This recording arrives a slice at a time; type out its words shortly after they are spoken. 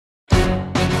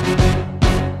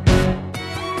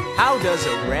How does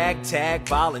a ragtag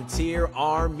volunteer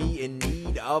army in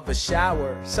need of a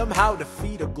shower somehow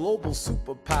defeat a global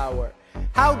superpower?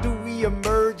 How do we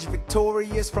emerge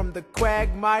victorious from the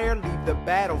quagmire? Leave the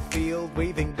battlefield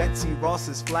waving Betsy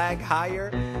Ross's flag higher?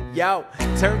 Yo,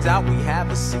 turns out we have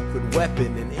a secret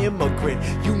weapon, an immigrant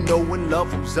you know and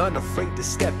love who's unafraid to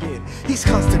step in. He's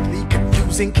constantly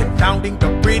confusing, confounding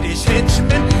the British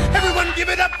henchmen. Everyone give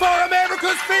it up for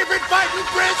America's favorite fighting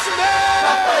Frenchman!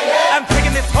 I'm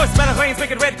taking this horse by the reins,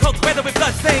 making red coats weather with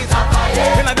blood stains.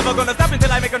 And I'm never gonna stop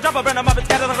until I make them drop, burn them up and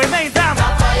scatter the remains down.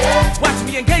 Watch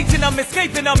me engaging them,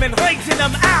 escaping them, and raising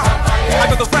them out. I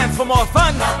go to France for more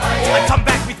fun, I come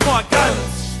back with more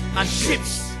guns on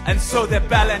ships, and so their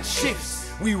balance shifts.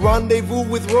 We rendezvous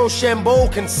with Rochambeau,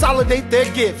 consolidate their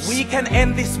gifts. We can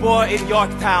end this war in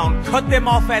Yorktown, cut them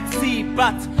off at sea,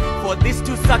 but for this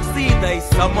to succeed, there's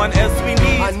someone else we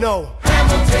need. I know.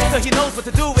 So he knows what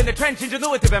to do in the trench,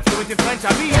 ingenuitive and fluent in French,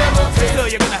 I mean. So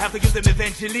you're gonna have to use him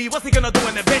eventually. What's he gonna do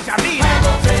in the bench, I mean?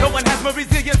 No one has more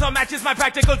resilience or matches my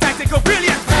practical, tactical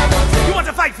brilliance. You want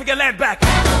to fight for your land back?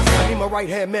 I need my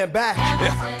right-hand man back.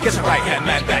 Yeah, get your right-hand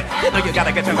man back. You know you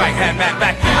gotta get your right-hand man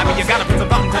back. I mean, you gotta put some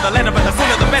thought into the letter, but the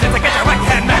sooner the better to get your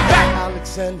right-hand man back.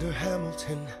 Alexander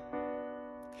Hamilton,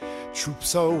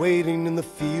 troops are waiting in the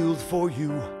field for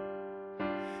you.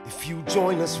 If you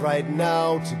join us right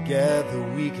now, together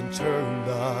we can turn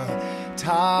the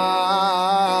tide.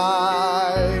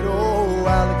 Oh,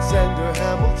 Alexander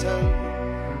Hamilton,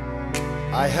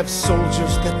 I have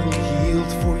soldiers that will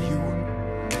yield for you.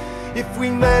 If we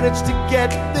manage to get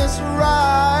this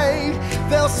right,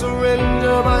 they'll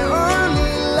surrender my